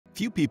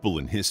Few people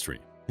in history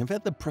have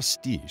had the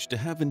prestige to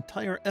have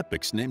entire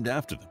epics named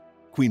after them.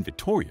 Queen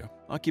Victoria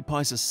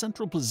occupies a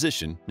central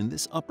position in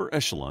this upper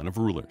echelon of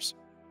rulers.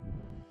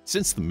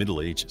 Since the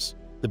Middle Ages,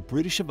 the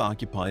British have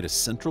occupied a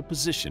central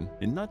position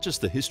in not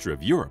just the history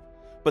of Europe,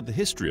 but the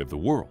history of the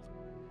world.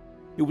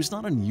 It was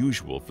not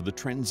unusual for the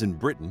trends in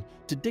Britain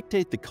to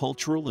dictate the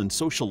cultural and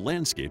social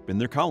landscape in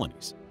their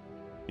colonies.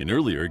 An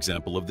earlier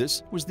example of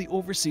this was the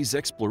overseas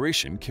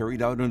exploration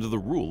carried out under the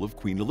rule of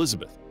Queen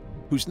Elizabeth,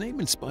 whose name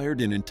inspired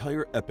an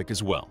entire epic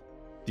as well,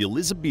 the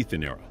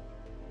Elizabethan era.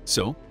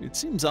 So, it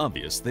seems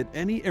obvious that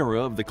any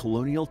era of the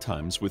colonial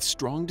times with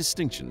strong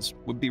distinctions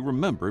would be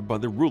remembered by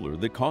the ruler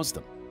that caused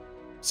them.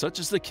 Such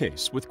is the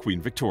case with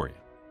Queen Victoria.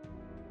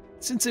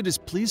 Since it has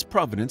pleased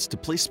Providence to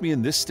place me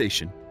in this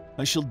station,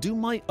 I shall do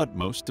my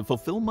utmost to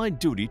fulfill my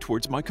duty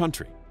towards my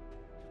country.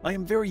 I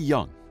am very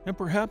young, and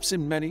perhaps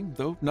in many,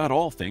 though not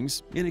all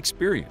things,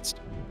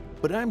 inexperienced.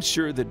 But I am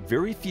sure that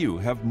very few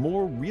have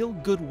more real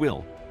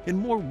goodwill and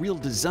more real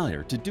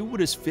desire to do what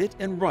is fit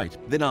and right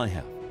than I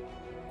have.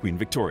 Queen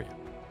Victoria.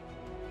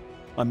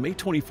 On May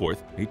 24,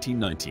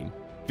 1819,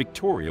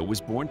 Victoria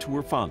was born to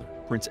her father,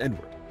 Prince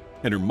Edward,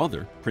 and her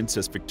mother,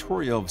 Princess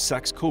Victoria of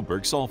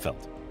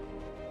Saxe-Coburg-Saalfeld.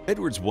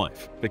 Edward's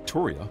wife,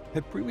 Victoria,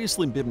 had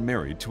previously been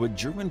married to a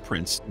German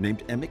prince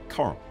named Emmet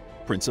Karl,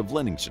 Prince of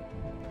Leiningen.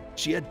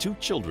 She had two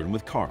children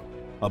with Karl,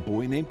 a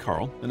boy named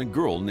Karl and a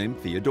girl named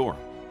Theodora.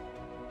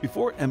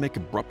 Before Emmet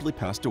abruptly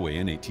passed away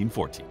in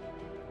 1814,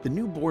 the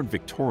newborn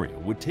Victoria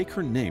would take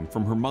her name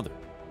from her mother.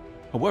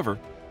 However,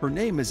 her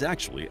name is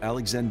actually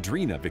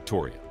Alexandrina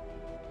Victoria.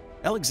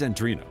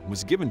 Alexandrina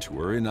was given to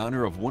her in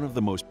honor of one of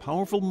the most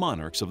powerful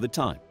monarchs of the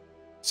time,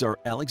 Tsar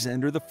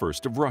Alexander I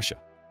of Russia.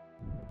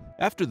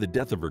 After the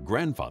death of her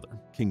grandfather,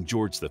 King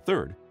George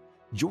III,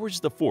 George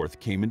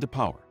IV came into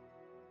power.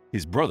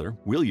 His brother,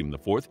 William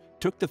IV,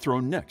 took the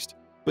throne next,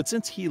 but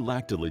since he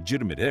lacked a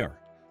legitimate heir,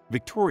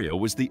 Victoria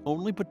was the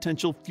only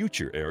potential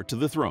future heir to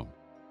the throne.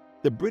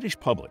 The British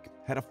public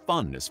had a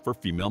fondness for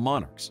female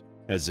monarchs,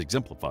 as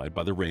exemplified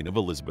by the reign of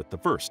Elizabeth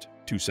I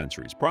 2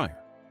 centuries prior.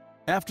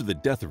 After the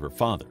death of her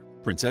father,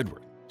 Prince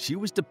Edward, she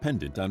was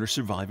dependent on her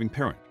surviving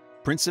parent,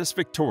 Princess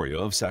Victoria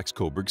of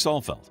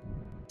Saxe-Coburg-Saalfeld.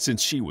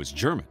 Since she was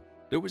German,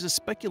 there was a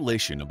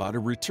speculation about a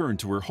return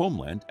to her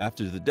homeland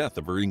after the death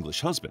of her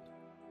English husband.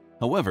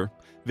 However,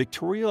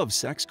 Victoria of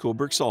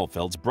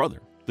Saxe-Coburg-Saalfeld's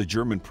brother, the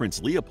German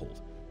Prince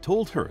Leopold,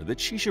 told her that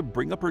she should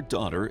bring up her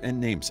daughter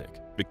and namesake,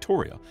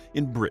 Victoria,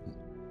 in Britain,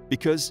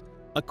 because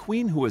a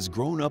queen who has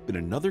grown up in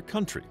another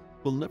country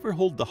will never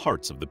hold the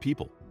hearts of the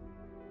people.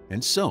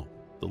 And so,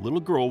 the little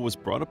girl was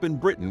brought up in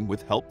Britain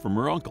with help from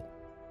her uncle.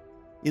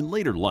 In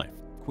later life,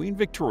 Queen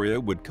Victoria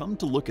would come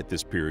to look at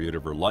this period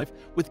of her life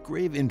with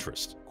grave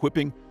interest,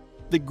 quipping,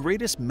 "The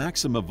greatest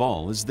maxim of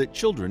all is that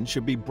children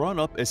should be brought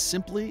up as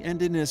simply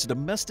and in as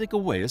domestic a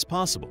way as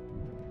possible,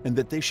 and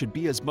that they should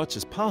be as much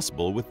as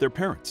possible with their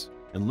parents,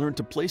 and learn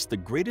to place the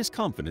greatest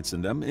confidence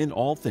in them in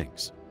all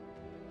things."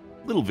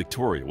 Little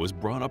Victoria was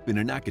brought up in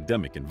an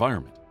academic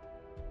environment.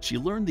 She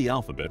learned the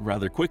alphabet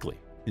rather quickly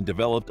and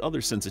developed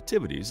other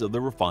sensitivities of the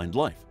refined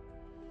life.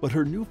 But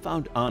her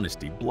newfound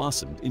honesty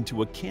blossomed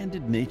into a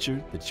candid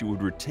nature that she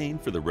would retain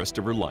for the rest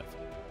of her life.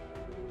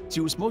 She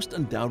was most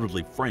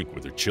undoubtedly frank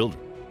with her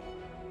children.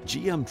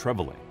 G.M.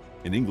 Trevelyan,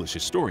 an English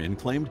historian,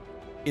 claimed,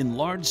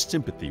 "Enlarged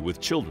sympathy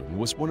with children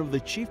was one of the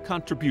chief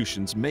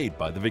contributions made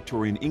by the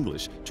Victorian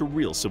English to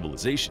real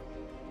civilization."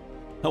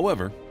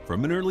 However,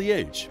 from an early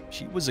age,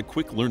 she was a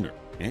quick learner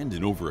and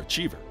an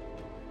overachiever.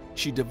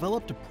 She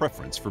developed a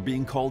preference for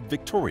being called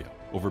Victoria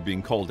over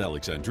being called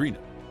Alexandrina.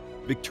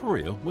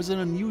 Victoria was an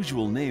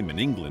unusual name in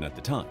England at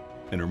the time,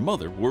 and her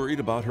mother worried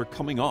about her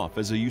coming off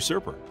as a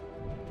usurper.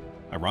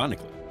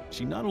 Ironically,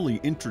 she not only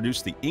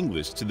introduced the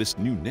English to this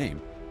new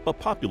name, but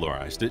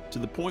popularized it to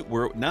the point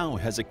where it now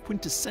has a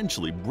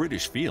quintessentially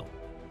British feel.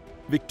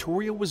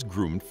 Victoria was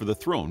groomed for the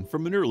throne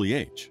from an early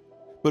age,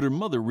 but her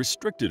mother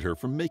restricted her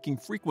from making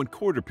frequent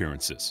court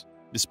appearances,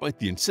 despite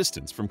the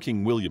insistence from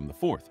King William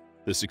IV,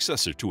 the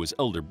successor to his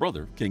elder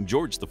brother, King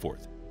George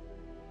IV.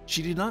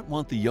 She did not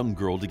want the young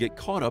girl to get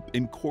caught up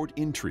in court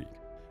intrigue.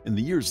 In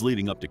the years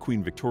leading up to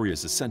Queen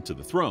Victoria's ascent to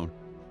the throne,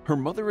 her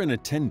mother and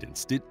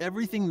attendants did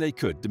everything they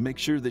could to make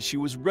sure that she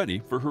was ready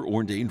for her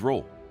ordained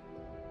role.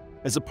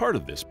 As a part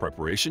of this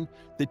preparation,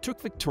 they took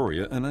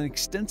Victoria on an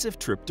extensive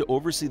trip to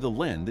oversee the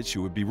land that she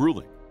would be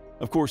ruling.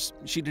 Of course,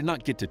 she did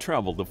not get to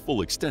travel the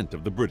full extent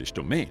of the British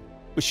domain,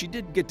 but she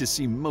did get to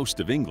see most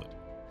of England.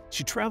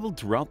 She traveled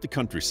throughout the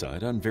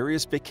countryside on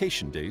various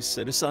vacation days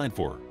set aside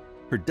for her.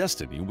 Her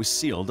destiny was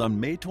sealed on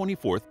May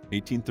 24,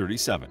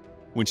 1837,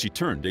 when she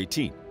turned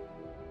 18.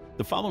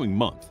 The following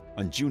month,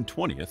 on June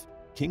 20th,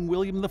 King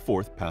William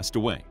IV passed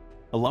away,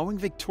 allowing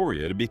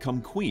Victoria to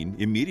become queen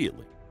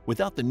immediately,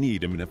 without the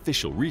need of an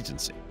official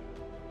regency.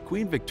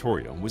 Queen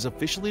Victoria was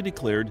officially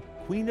declared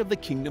Queen of the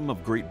Kingdom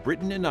of Great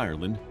Britain and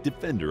Ireland,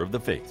 Defender of the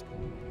Faith.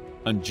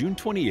 On June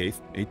 28,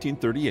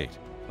 1838,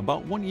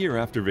 about 1 year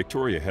after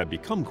Victoria had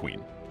become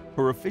queen,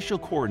 her official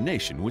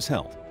coronation was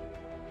held.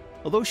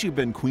 Although she had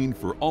been queen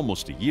for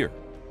almost a year,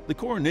 The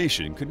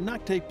coronation could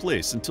not take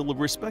place until a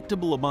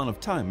respectable amount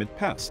of time had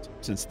passed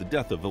since the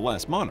death of the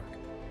last monarch,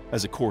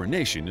 as a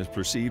coronation is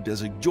perceived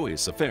as a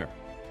joyous affair.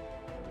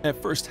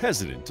 At first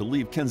hesitant to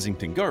leave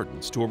Kensington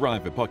Gardens to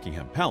arrive at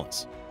Buckingham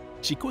Palace,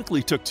 she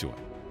quickly took to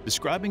it,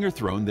 describing her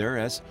throne there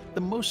as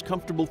the most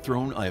comfortable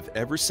throne I have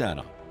ever sat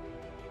on.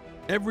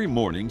 Every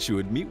morning she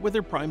would meet with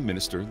her Prime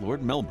Minister,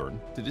 Lord Melbourne,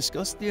 to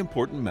discuss the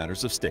important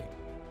matters of state.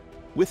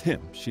 With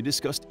him, she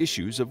discussed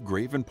issues of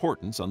grave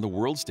importance on the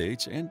world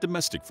stage and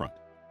domestic front.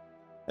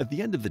 At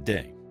the end of the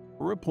day,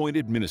 her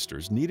appointed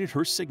ministers needed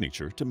her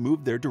signature to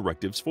move their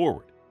directives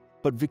forward,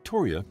 but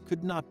Victoria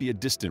could not be a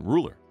distant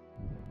ruler.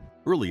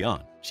 Early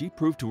on, she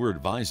proved to her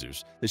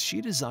advisors that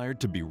she desired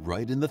to be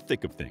right in the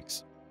thick of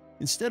things.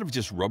 Instead of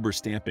just rubber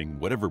stamping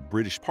whatever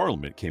British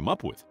Parliament came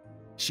up with,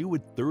 she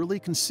would thoroughly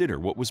consider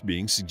what was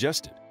being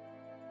suggested.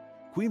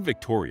 Queen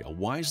Victoria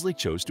wisely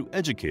chose to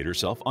educate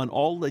herself on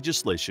all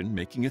legislation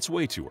making its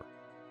way to her.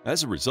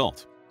 As a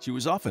result, she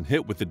was often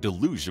hit with a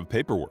deluge of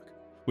paperwork,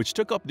 which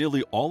took up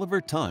nearly all of her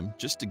time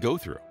just to go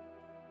through.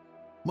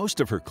 Most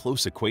of her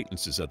close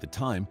acquaintances at the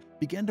time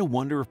began to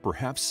wonder if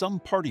perhaps some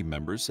party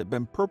members had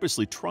been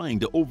purposely trying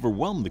to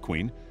overwhelm the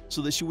Queen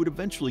so that she would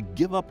eventually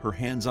give up her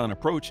hands-on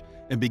approach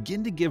and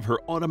begin to give her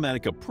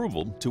automatic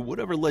approval to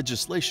whatever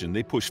legislation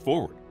they pushed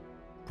forward.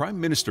 Prime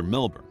Minister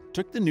Melbourne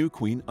took the new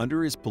Queen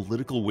under his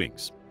political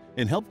wings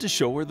and helped to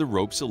show her the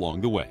ropes along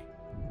the way.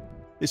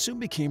 They soon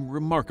became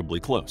remarkably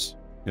close,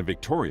 and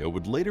Victoria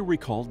would later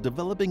recall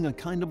developing a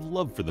kind of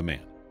love for the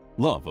man.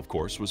 Love, of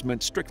course, was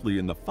meant strictly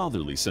in the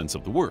fatherly sense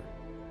of the word.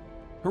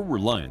 Her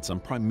reliance on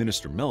Prime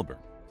Minister Melbourne,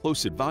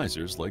 close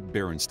advisors like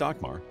Baron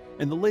Stockmar,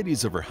 and the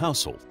ladies of her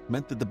household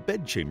meant that the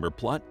bedchamber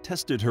plot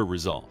tested her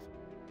resolve.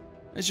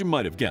 As you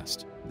might have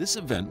guessed, this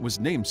event was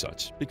named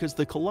such because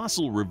the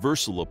colossal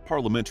reversal of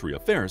parliamentary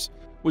affairs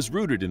was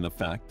rooted in the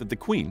fact that the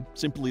Queen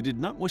simply did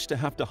not wish to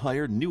have to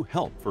hire new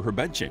help for her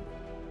bedchamber.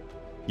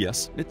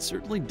 Yes, it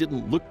certainly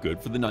didn't look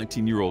good for the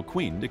 19-year-old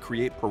Queen to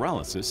create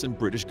paralysis in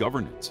British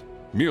governance,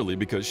 merely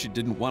because she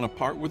didn't want to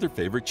part with her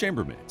favorite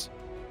chambermaids.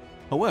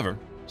 However,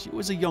 she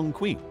was a young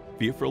queen,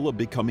 fearful of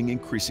becoming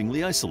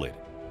increasingly isolated.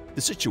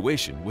 The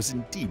situation was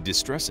indeed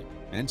distressing,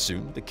 and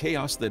soon the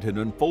chaos that had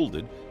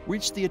unfolded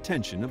reached the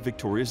attention of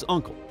Victoria's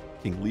uncle,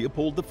 King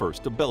Leopold I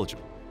of Belgium.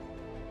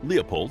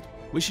 Leopold,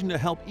 wishing to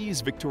help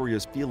ease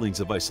Victoria's feelings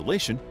of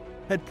isolation,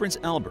 had Prince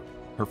Albert,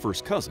 her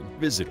first cousin,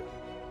 visit her.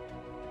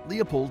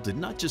 Leopold did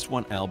not just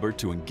want Albert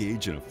to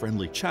engage in a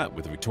friendly chat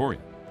with Victoria.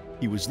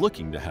 He was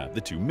looking to have the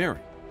two marry,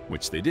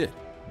 which they did.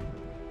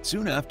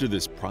 Soon after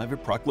this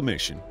private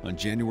proclamation, on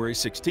January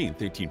 16,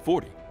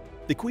 1840,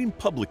 the Queen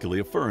publicly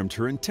affirmed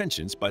her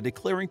intentions by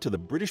declaring to the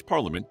British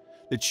Parliament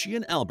that she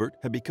and Albert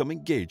had become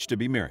engaged to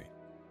be married.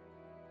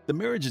 The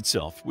marriage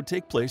itself would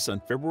take place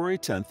on February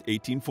 10,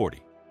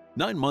 1840.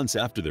 9 months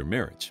after their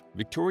marriage,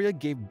 Victoria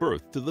gave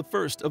birth to the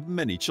first of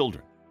many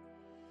children.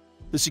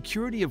 The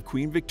security of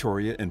Queen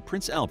Victoria and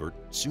Prince Albert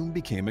soon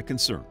became a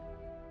concern.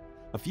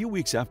 A few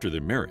weeks after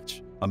their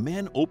marriage, a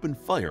man opened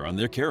fire on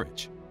their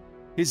carriage.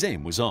 His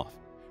aim was off,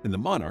 and the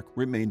monarch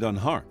remained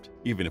unharmed,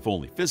 even if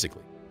only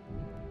physically.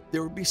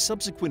 There would be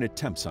subsequent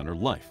attempts on her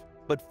life,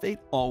 but fate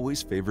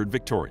always favored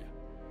Victoria.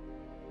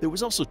 There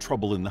was also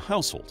trouble in the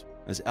household,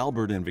 as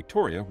Albert and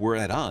Victoria were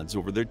at odds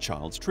over their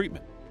child's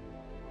treatment.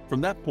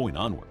 From that point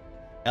onward,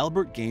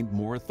 Albert gained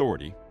more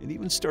authority and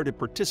even started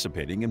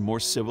participating in more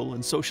civil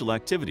and social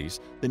activities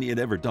than he had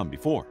ever done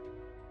before.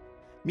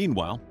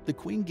 Meanwhile, the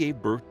Queen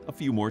gave birth a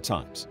few more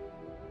times.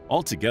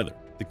 Altogether,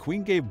 the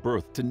Queen gave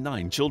birth to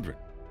 9 children,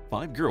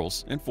 5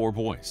 girls and 4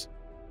 boys.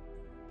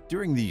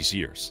 During these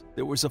years,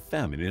 there was a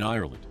famine in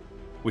Ireland,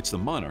 which the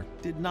monarch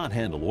did not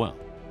handle well.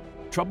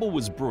 Trouble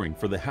was brewing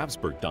for the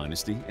Habsburg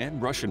dynasty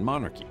and Russian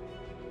monarchy.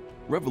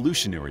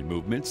 Revolutionary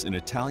movements in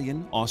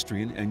Italian,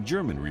 Austrian, and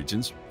German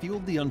regions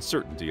fueled the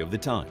uncertainty of the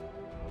time.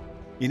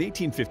 In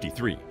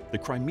 1853, the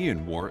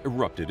Crimean War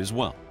erupted as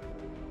well.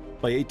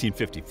 By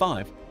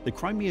 1855, the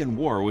Crimean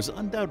War was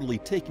undoubtedly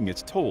taking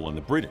its toll on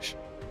the British,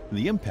 and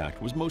the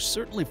impact was most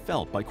certainly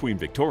felt by Queen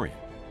Victoria.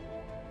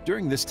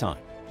 During this time,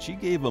 she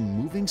gave a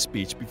moving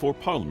speech before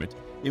Parliament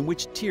in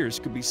which tears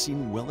could be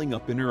seen welling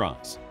up in her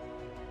eyes.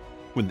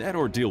 When that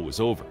ordeal was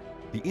over,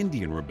 the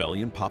Indian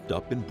Rebellion popped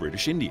up in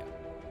British India,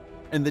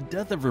 and the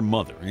death of her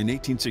mother in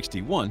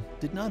 1861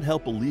 did not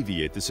help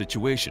alleviate the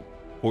situation,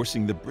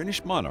 forcing the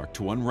British monarch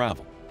to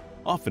unravel,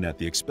 often at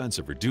the expense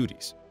of her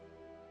duties.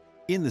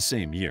 In the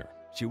same year,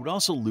 she would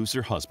also lose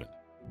her husband.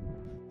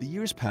 The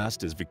years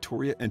passed as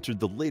Victoria entered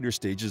the later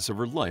stages of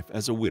her life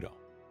as a widow.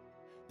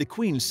 The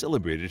Queen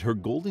celebrated her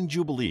Golden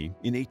Jubilee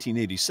in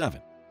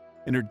 1887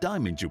 and her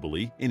Diamond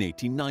Jubilee in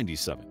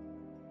 1897.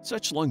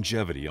 Such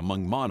longevity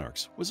among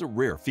monarchs was a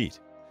rare feat,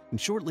 and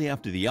shortly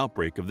after the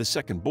outbreak of the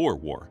Second Boer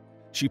War,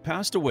 she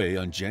passed away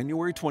on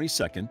January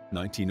 22,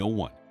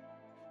 1901.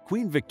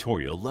 Queen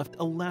Victoria left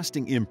a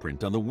lasting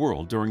imprint on the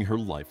world during her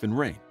life and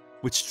reign,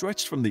 which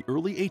stretched from the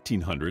early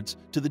 1800s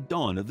to the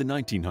dawn of the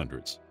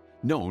 1900s,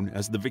 known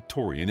as the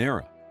Victorian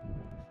era.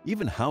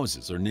 Even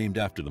houses are named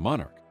after the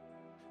monarch.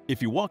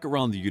 If you walk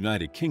around the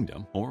United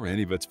Kingdom or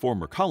any of its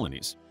former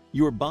colonies,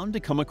 You are bound to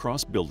come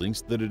across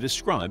buildings that are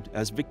described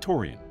as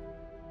Victorian.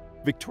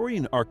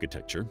 Victorian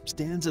architecture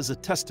stands as a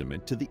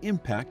testament to the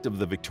impact of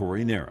the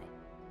Victorian era.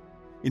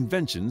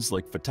 Inventions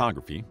like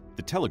photography,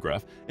 the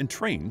telegraph, and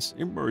trains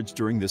emerged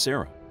during this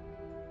era.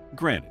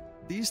 Granted,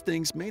 these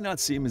things may not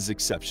seem as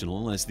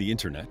exceptional as the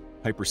internet,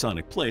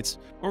 hypersonic plates,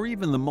 or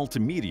even the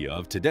multimedia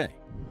of today.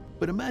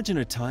 But imagine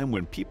a time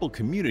when people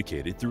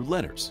communicated through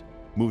letters,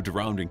 moved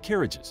around in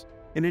carriages,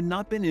 and had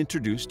not been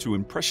introduced to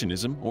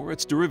Impressionism or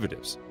its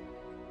derivatives.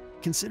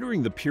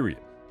 Considering the period,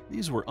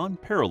 these were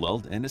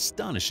unparalleled and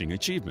astonishing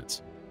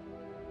achievements.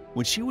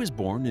 When she was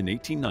born in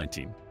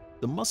 1819,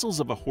 the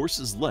muscles of a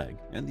horse's leg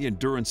and the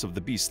endurance of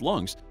the beast's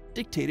lungs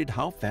dictated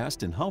how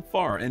fast and how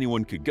far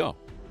anyone could go.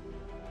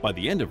 By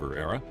the end of her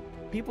era,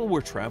 people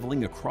were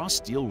traveling across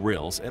steel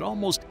rails at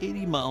almost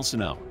 80 miles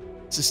an hour,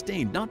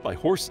 sustained not by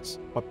horses,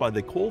 but by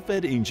the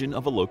coal-fed engine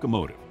of a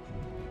locomotive.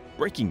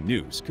 Breaking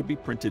news could be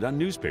printed on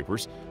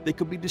newspapers that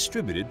could be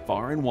distributed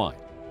far and wide.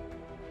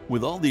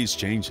 With all these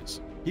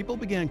changes, people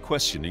began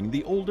questioning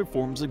the older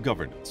forms of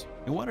governance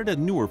and wanted a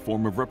newer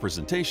form of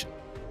representation.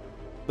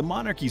 The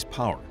monarchy's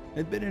power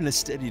had been in a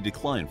steady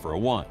decline for a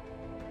while,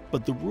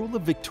 but the rule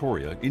of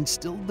Victoria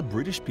instilled the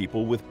British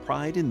people with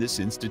pride in this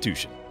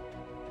institution.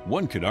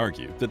 One could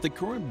argue that the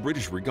current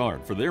British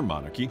regard for their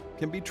monarchy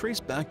can be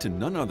traced back to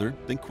none other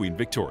than Queen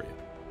Victoria.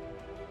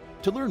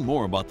 To learn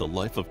more about the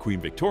life of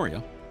Queen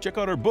Victoria, check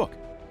out our book,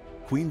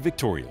 Queen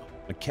Victoria,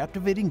 a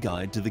captivating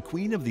guide to the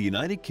Queen of the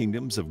United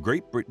Kingdoms of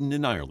Great Britain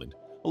and Ireland,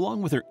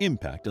 along with her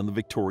impact on the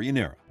Victorian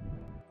era.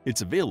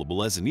 It's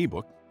available as an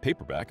ebook,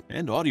 paperback,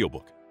 and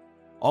audiobook.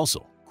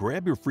 Also,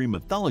 grab your free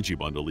Mythology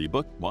Bundle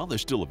ebook while they're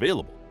still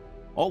available.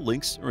 All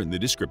links are in the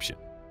description.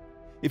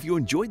 If you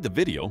enjoyed the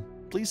video,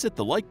 please hit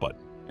the like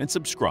button and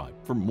subscribe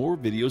for more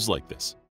videos like this.